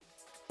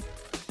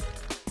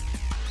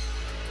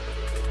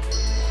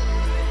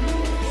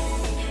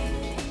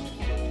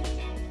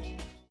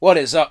What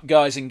is up,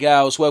 guys and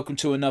gals? Welcome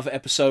to another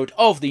episode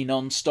of the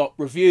Nonstop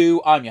Review.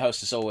 I'm your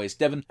host, as always,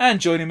 Devon, and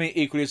joining me,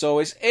 equally as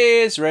always,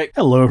 is Rick.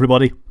 Hello,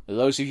 everybody. For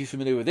those of you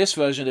familiar with this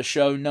version of the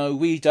show, no,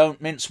 we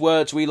don't mince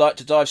words, we like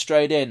to dive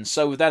straight in.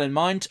 So with that in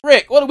mind,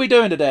 Rick, what are we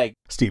doing today?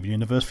 Steven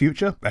Universe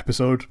Future,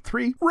 Episode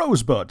 3,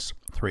 Rosebuds.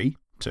 3,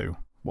 2,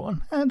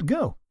 1, and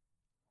go.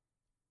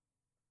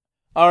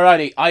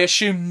 Alrighty, I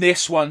assume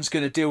this one's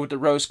going to deal with the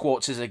rose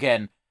quartzes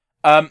again.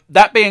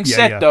 That being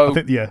said, though,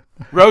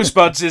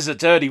 rosebuds is a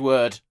dirty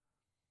word.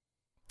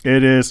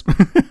 It is.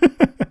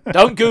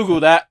 Don't Google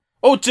that.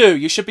 Or do.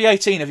 You should be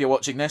 18 if you're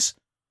watching this.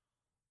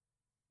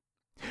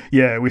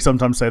 Yeah, we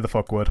sometimes say the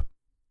fuck word.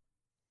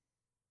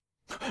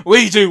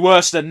 We do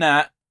worse than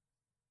that.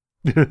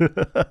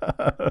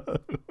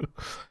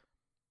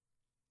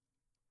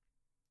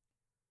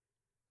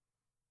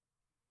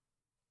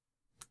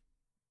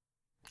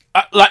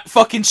 Like,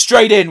 fucking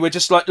straight in, we're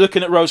just, like,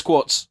 looking at rose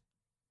quartz.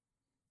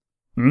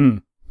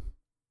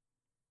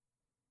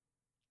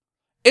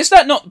 Is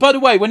that not, by the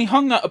way, when he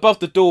hung that above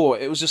the door,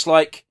 it was just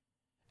like,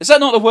 is that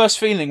not the worst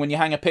feeling when you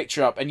hang a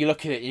picture up and you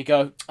look at it and you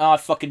go,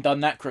 I've fucking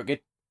done that crooked?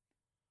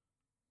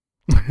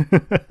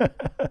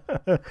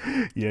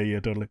 Yeah,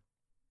 totally.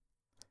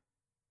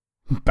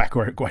 Back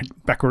where it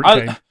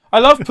came. I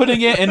love putting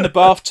it in the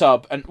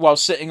bathtub and while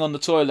sitting on the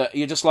toilet.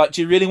 You're just like,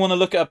 do you really want to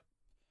look at a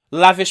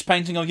lavish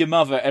painting of your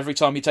mother every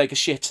time you take a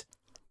shit?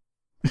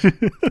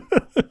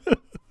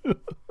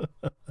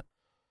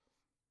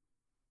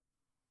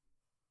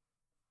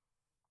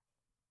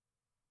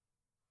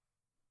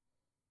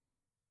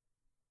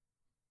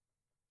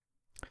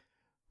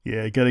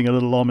 Yeah, getting a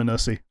little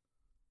ominous-y.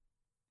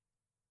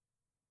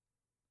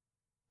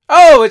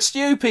 Oh, it's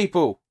you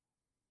people!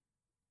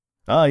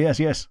 Ah, yes.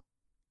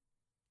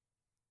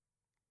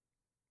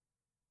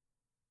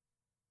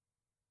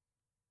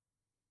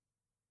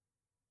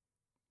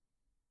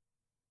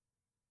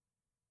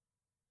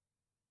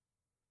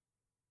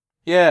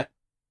 Yeah.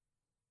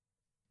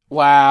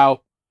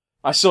 Wow.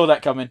 I saw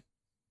that coming.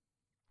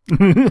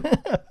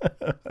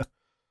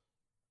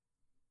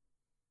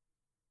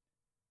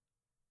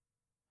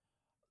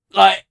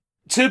 Like,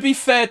 to be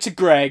fair to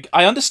Greg,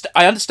 I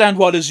understand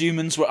why those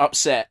humans were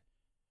upset.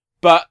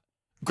 But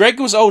Greg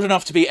was old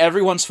enough to be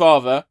everyone's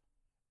father,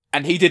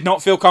 and he did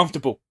not feel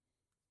comfortable.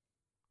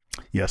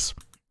 Yes.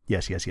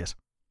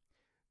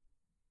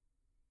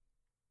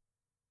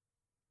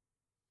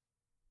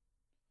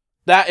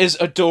 That is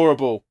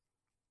adorable.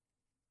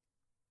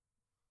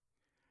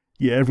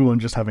 Yeah, everyone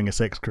just having a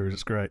sex cruise,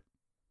 it's great.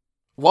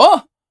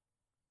 What?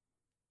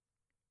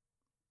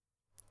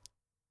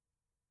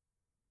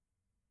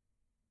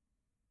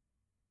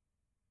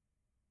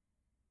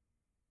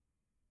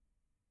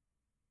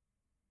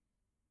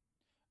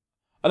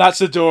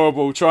 That's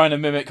adorable, trying to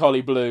mimic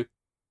Holly Blue.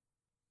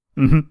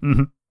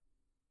 Mm-hmm.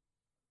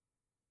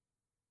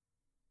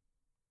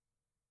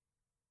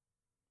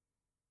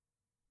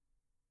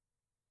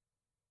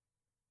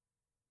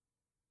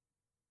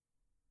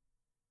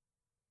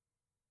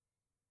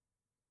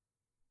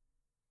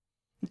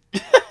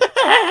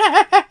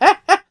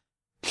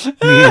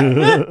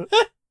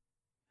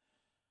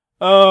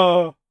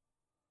 Oh.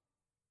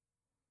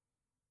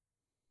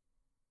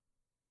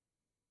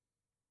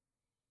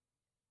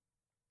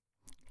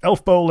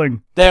 Elf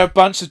bowling. They're a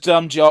bunch of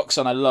dumb jocks,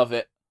 and I love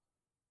it.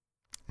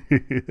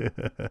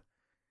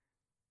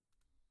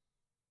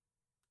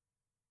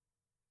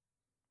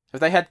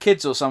 Have they had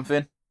kids or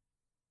something?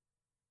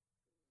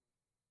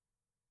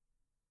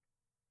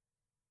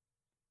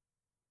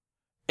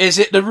 Is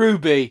it the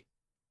ruby?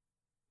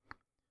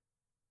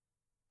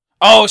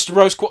 Oh, it's the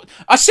rose quartz.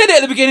 I said it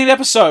at the beginning of the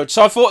episode,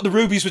 so I thought the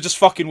rubies were just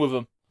fucking with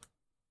them.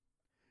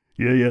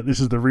 Yeah, this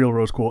is the real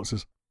rose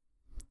quartzes.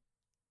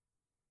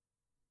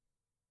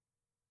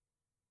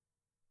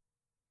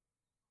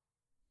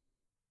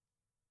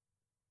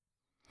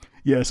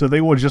 Yeah, so they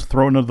were just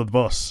thrown under the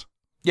bus.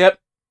 Yep.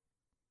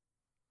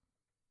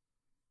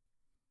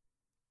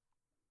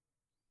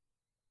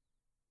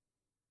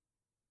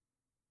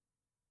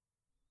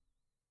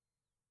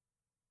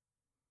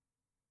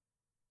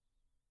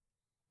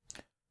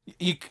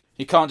 You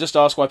can't just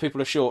ask why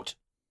people are short.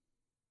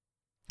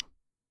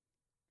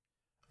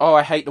 Oh,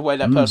 I hate the way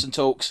that person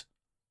talks.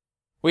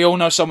 We all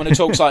know someone who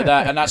talks like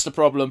that, and that's the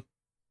problem.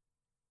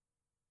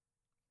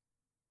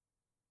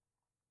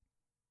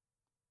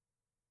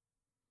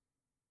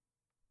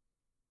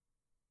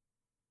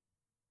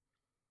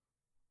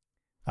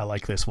 I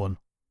like this one.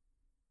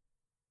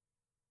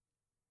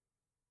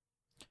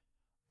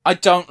 I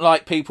don't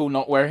like people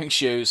not wearing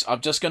shoes.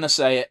 I'm just going to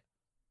say it.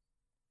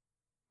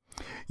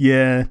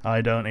 Yeah,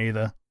 I don't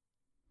either.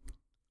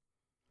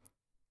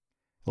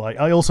 Like,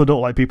 I also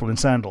don't like people in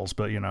sandals,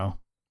 but, you know.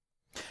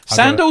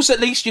 Sandals, at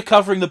least you're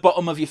covering the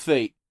bottom of your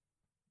feet.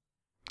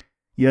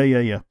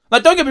 Yeah.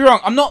 Like, don't get me wrong,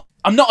 I'm not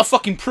a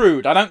fucking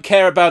prude. I don't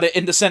care about it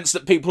in the sense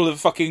that people are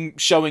fucking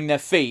showing their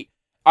feet.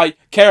 I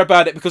care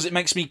about it because it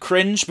makes me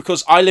cringe,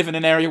 because I live in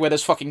an area where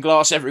there's fucking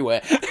glass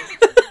everywhere.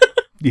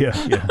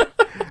 Yeah.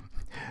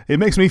 It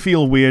makes me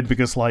feel weird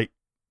because, like,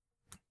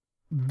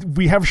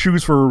 we have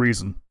shoes for a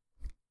reason.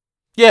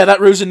 Yeah,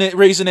 that reason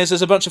is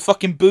there's a bunch of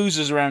fucking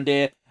boozers around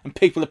here and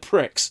people are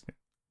pricks.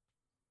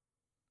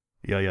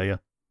 Yeah.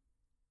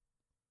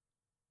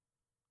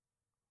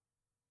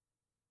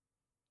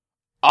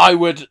 I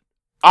would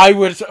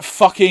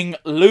fucking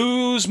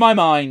lose my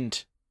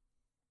mind.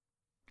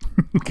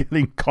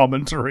 Getting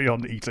commentary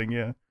on eating,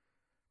 yeah.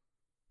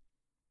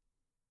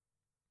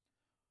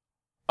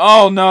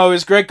 Oh no,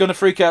 is Greg gonna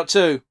freak out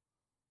too?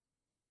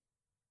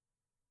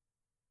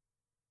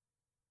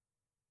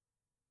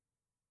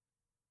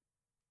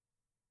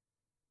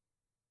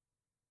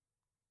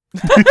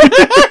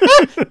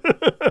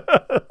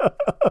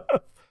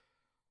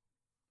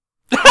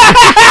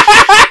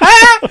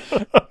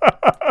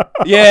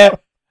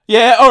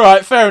 Yeah,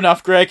 alright, fair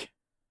enough, Greg.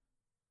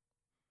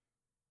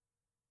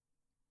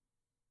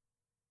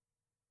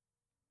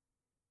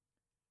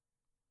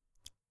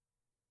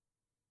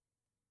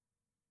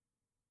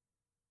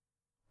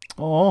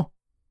 Oh.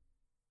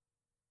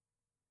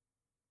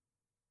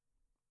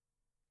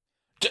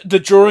 The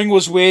drawing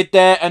was weird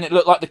there, and it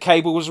looked like the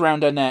cable was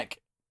around her neck.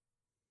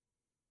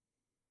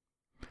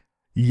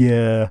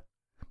 Yeah.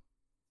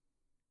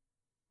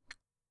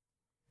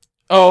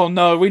 Oh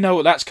no, we know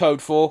what that's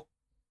code for.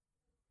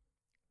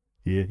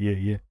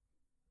 Yeah.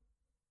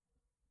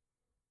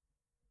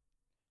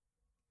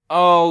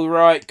 Oh,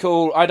 right,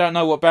 cool. I don't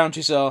know what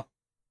bounties are.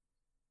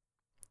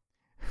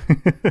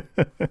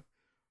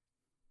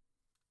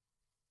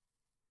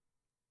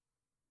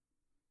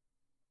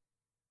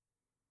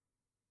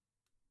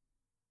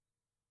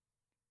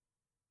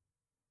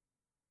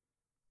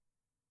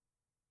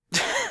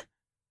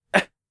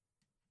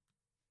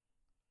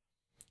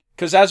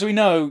 Because as we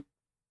know,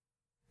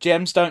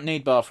 gems don't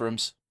need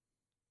bathrooms.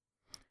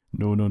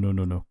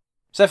 No.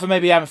 Except for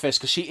maybe Amethyst,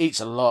 because she eats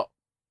a lot.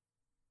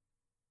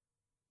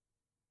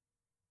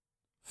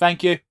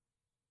 Thank you.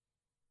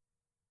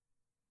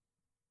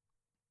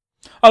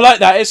 I like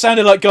that. It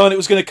sounded like Garnet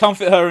was going to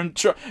comfort her and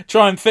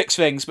try and fix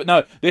things, but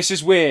no, this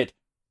is weird.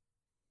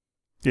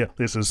 Yeah,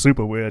 this is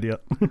super weird, yeah.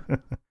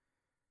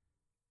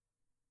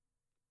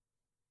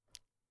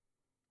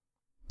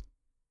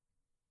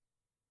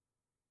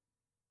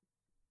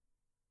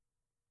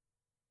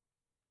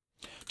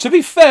 To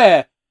be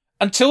fair,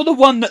 until the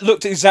one that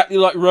looked exactly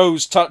like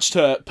Rose touched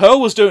her, Pearl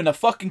was doing a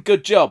fucking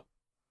good job.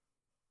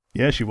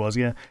 Yeah, she was,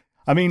 yeah.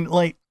 I mean,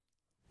 like,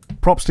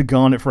 props to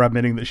Garnet for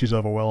admitting that she's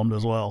overwhelmed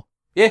as well.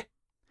 Yeah.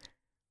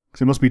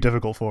 Because it must be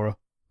difficult for her.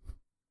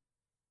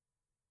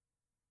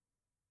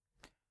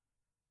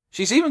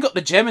 She's even got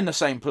the gem in the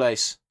same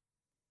place.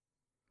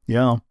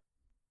 Yeah.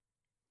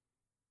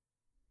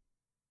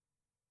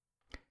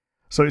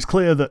 So it's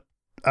clear that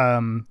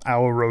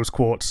our Rose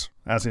Quartz,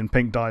 as in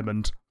Pink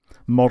Diamond,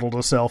 modelled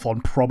herself on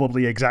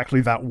probably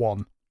exactly that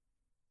one.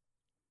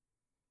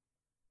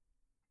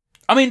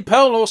 I mean,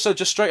 Pearl also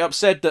just straight up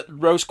said that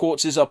Rose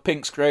Quartzes are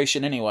Pink's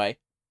creation anyway.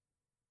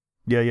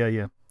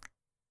 Yeah.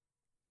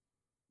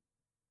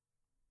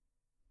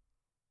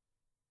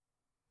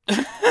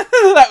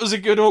 That was a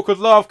good awkward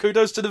laugh.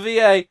 Kudos to the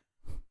VA.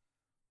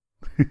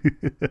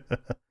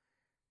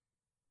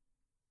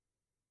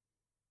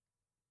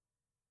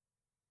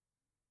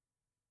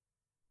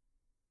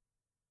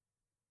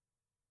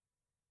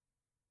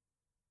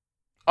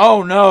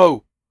 Oh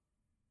no!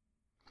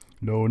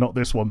 No, not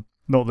this one.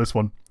 Not this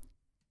one.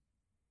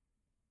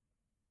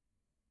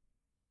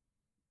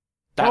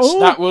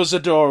 That was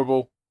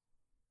adorable.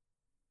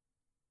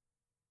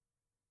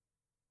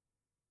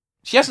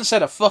 She hasn't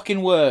said a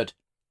fucking word.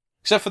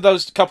 Except for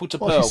those couple to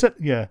Well, Pearl. she said,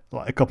 yeah,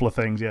 like a couple of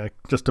things, yeah,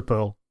 just to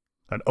Pearl.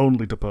 And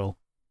only to Pearl.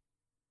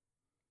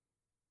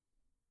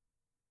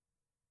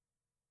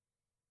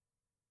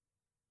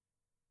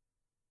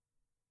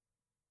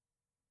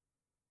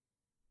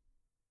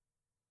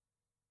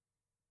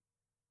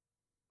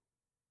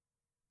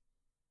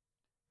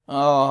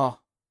 Oh.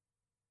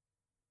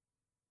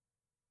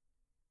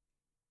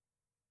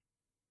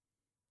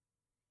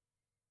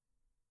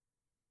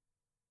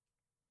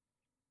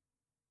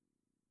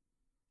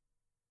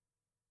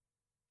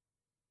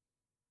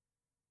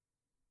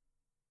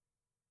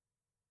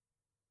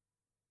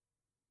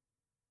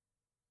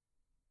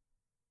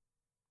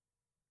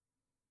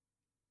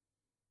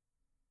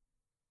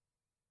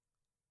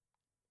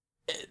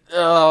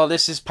 Oh,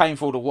 this is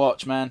painful to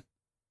watch, man.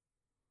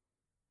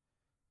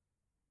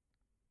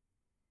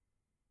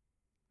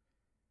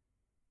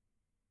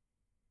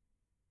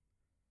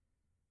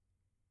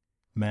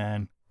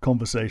 Man,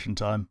 conversation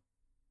time.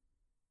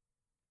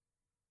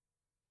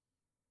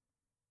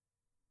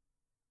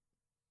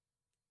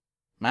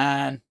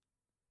 Man.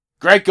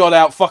 Greg got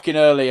out fucking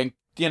early and,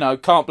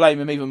 can't blame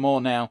him even more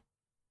now.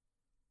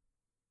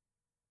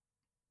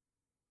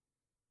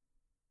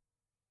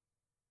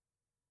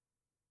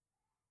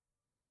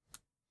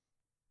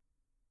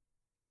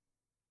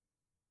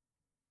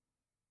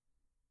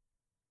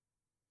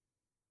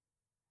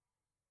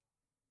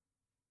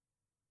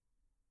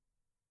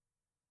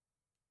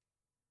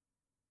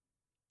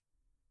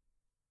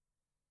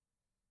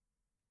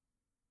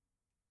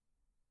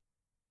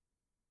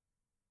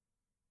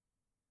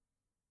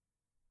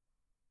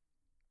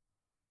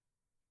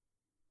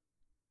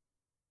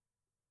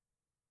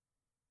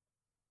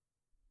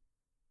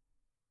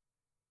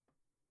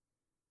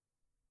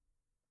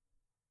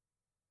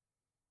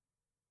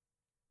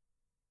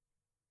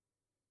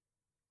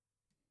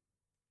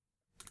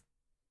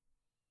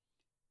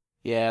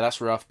 Yeah, that's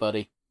rough,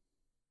 buddy.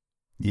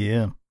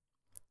 Yeah.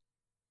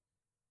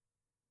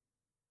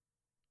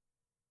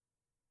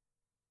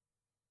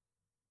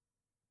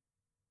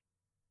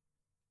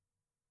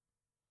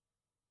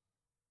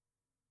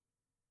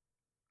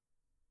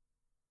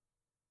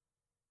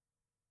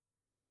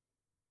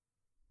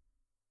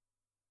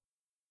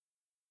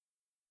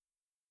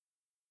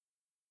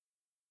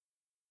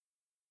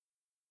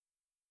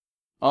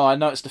 Oh, I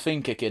noticed the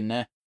thing kick in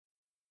there.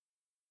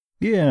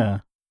 Yeah.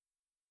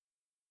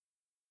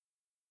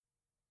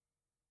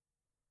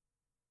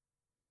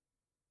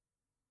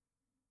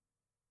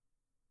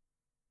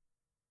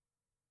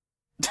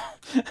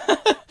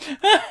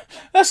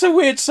 That's a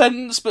weird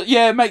sentence, but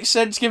yeah, it makes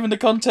sense given the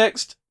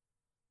context.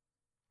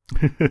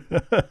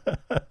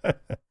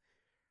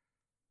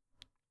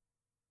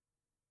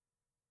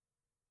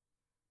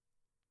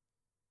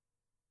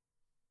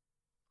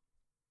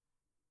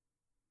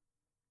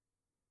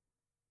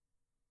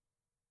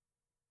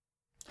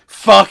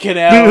 Fucking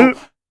hell.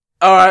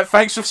 Alright,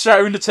 thanks for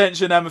shattering the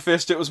tension,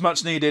 Amethyst. It was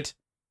much needed.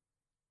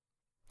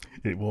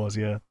 It was,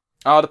 yeah.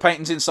 Oh, the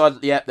painting's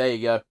inside. Yep, there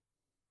you go.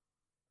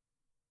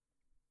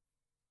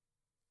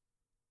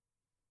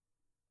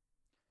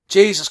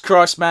 Jesus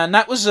Christ, man.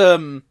 That was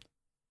a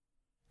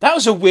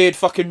weird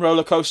fucking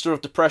roller coaster of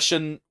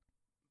depression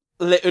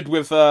littered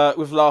with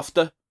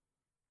laughter.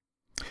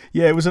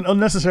 Yeah, it was an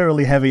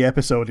unnecessarily heavy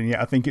episode, and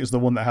yet I think it was the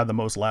one that had the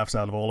most laughs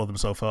out of all of them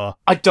so far.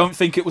 I don't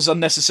think it was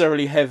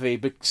unnecessarily heavy,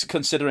 but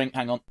considering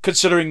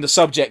the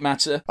subject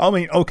matter. I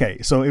mean,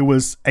 okay, so it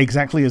was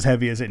exactly as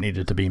heavy as it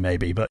needed to be,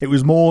 maybe, but it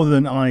was more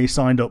than I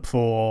signed up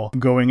for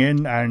going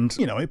in, and,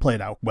 you know, it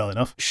played out well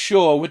enough.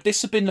 Sure, would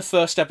this have been the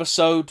first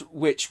episode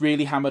which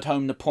really hammered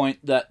home the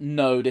point that,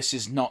 no, this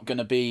is not going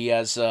to be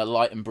as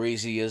light and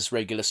breezy as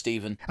regular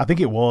Steven? I think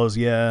it was,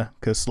 yeah,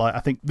 because, like, I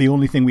think the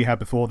only thing we had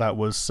before that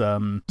was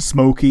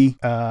Smokey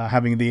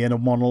having the inner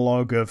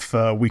monologue of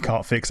we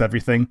can't fix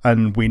everything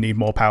and we need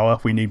more power,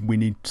 we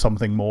need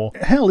something more.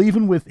 Hell,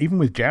 even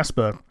with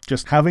Jasper,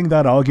 just having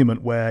that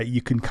argument where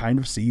you can kind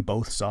of see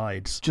both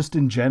sides. Just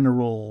in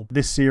general,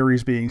 this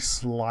series being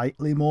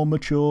slightly more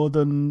mature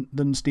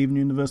than Steven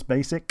Universe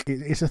Basic,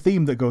 it's a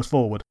theme that goes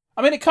forward.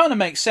 I mean, it kind of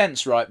makes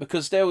sense, right?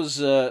 Because there was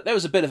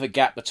a bit of a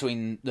gap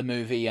between the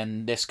movie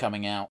and this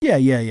coming out.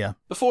 Yeah.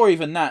 Before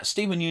even that,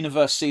 Steven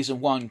Universe Season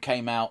 1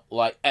 came out,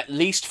 like, at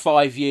least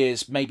 5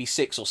 years, maybe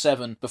 6 or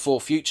 7, before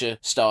Future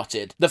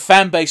started. The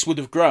fan base would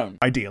have grown.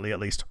 Ideally, at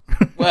least.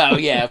 Well,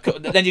 yeah.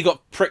 Then you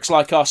got pricks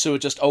like us who are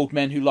just old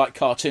men who like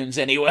cartoons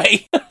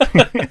anyway.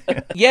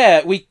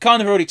 Yeah, we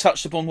kind of already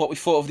touched upon what we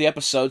thought of the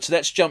episode, so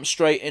let's jump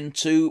straight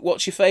into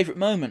what's your favourite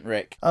moment,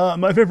 Rick?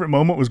 My favourite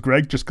moment was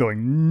Greg just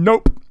going,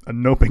 nope,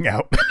 and noping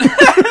out.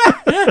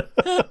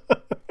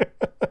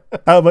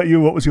 How about you?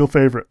 What was your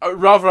favourite?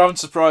 Rather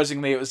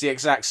unsurprisingly, it was the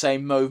exact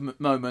same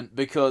moment,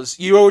 because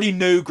you already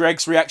knew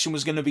Greg's reaction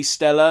was going to be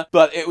stellar,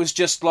 but it was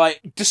just like,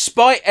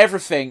 despite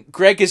everything,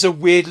 Greg is a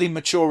weirdly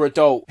mature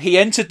adult. He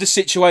entered the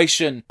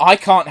situation, I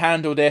can't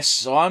handle this,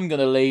 so I'm going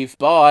to leave.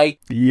 Bye.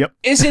 Yep.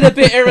 Is it a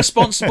bit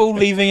irresponsible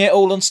leaving it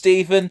all on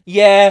Steven?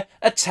 Yeah,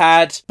 a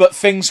tad, but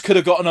things could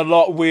have gotten a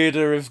lot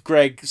weirder if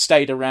Greg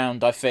stayed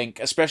around, I think,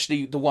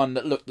 especially the one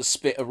that looked the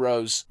spit of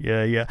Rose.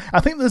 Yeah.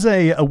 I think there's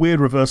a weird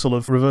reversal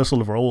of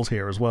roles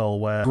here as well,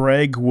 where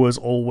Greg was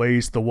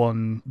always the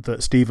one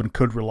that Steven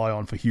could rely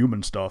on for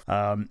human stuff,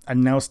 and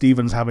now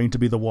Steven's having to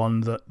be the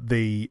one that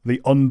the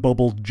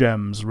unbubbled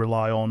gems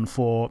rely on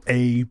for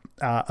a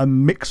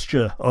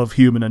mixture of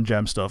human and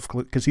gem stuff,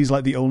 because he's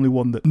like the only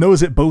one that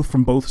knows it both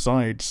from both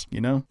sides, you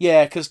know?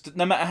 Yeah, because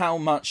no matter how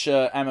much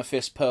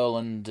Amethyst, Pearl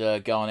and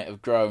Garnet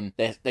have grown,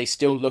 they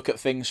still look at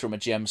things from a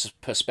gem's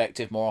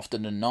perspective more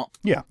often than not.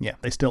 Yeah,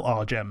 they still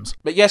are gems.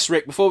 But yes,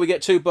 Rick, before we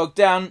get too bogged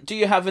down, do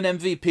you have an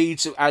MVP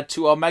to add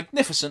to our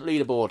magnificent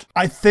leaderboard?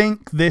 I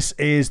think this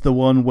is the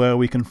one where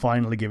we can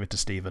finally give it to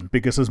Steven,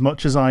 because as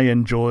much as I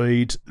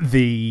enjoyed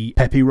the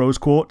Peppy Rose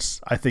Quartz,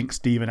 I think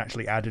Steven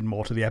actually added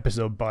more to the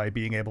episode by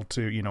being able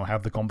to, you know,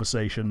 have the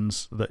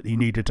conversations that he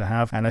needed to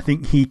have, and I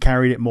think he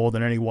carried it more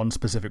than any one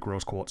specific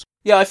Rose Quartz.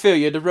 Yeah, I feel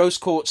you. The Rose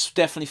Quartz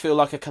definitely feel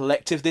like a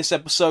collective this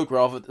episode,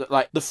 rather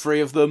like the three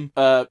of them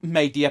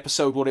made the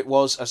episode what it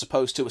was, as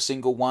opposed to a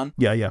single one.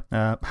 Yeah.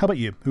 How about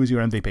you? Who's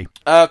your MVP?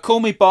 Call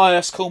me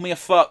biased, call me a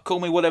fuck, call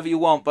me whatever you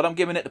want, but I'm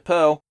giving it to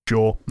Pearl.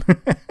 Sure.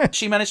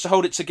 She managed to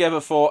hold it together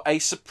for a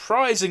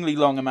surprisingly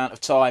long amount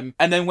of time,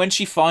 and then when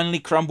she finally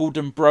crumbled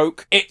and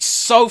broke, it's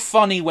so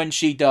funny when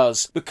she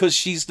does, because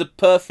she's the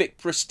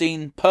perfect,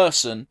 pristine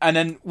person, and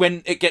then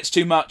when it gets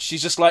too much,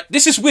 she's just like,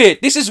 this is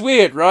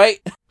weird,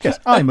 right? Yes,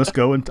 I must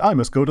go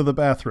to the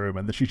bathroom,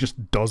 and then she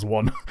just does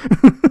one.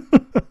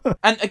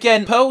 And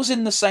again, Pearl's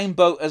in the same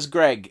boat as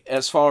Greg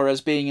as far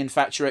as being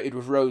infatuated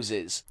with Rose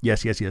is.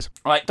 Yes.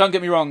 Like, don't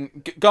get me wrong,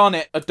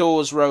 Garnet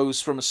adores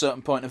Rose from a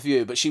certain point of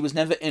view, but she was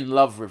never in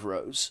love with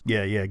Rose.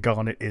 Yeah.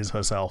 Garnet is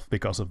herself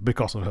because of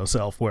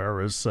herself,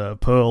 whereas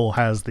Pearl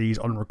has these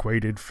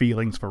unrequited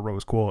feelings for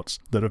Rose Quartz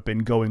that have been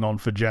going on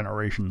for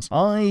generations.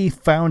 I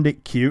found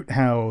it cute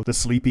how the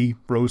sleepy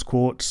Rose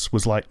Quartz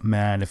was like,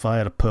 man, if I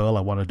had a Pearl,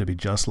 I wanted to be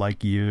just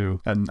like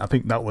you. And I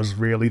think that was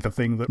really the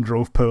thing that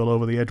drove Pearl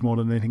over the edge more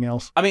than anything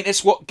else. I mean,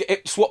 it's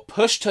what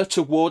pushed her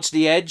towards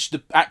the edge.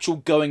 The actual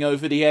going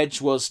over the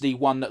edge was the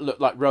one that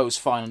looked like Rose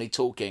finally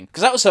talking.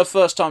 Because that was her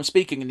first time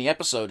speaking in the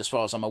episode, as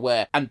far as I'm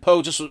aware. And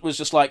Pearl was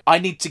just like, I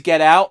need to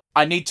get out.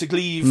 I need to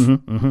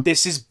leave.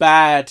 This is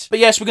bad. But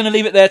yes, we're going to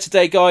leave it there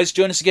today, guys.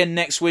 Join us again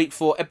next week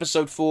for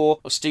episode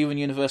 4 of Steven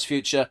Universe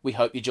Future. We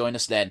hope you join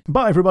us then.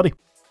 Bye, everybody.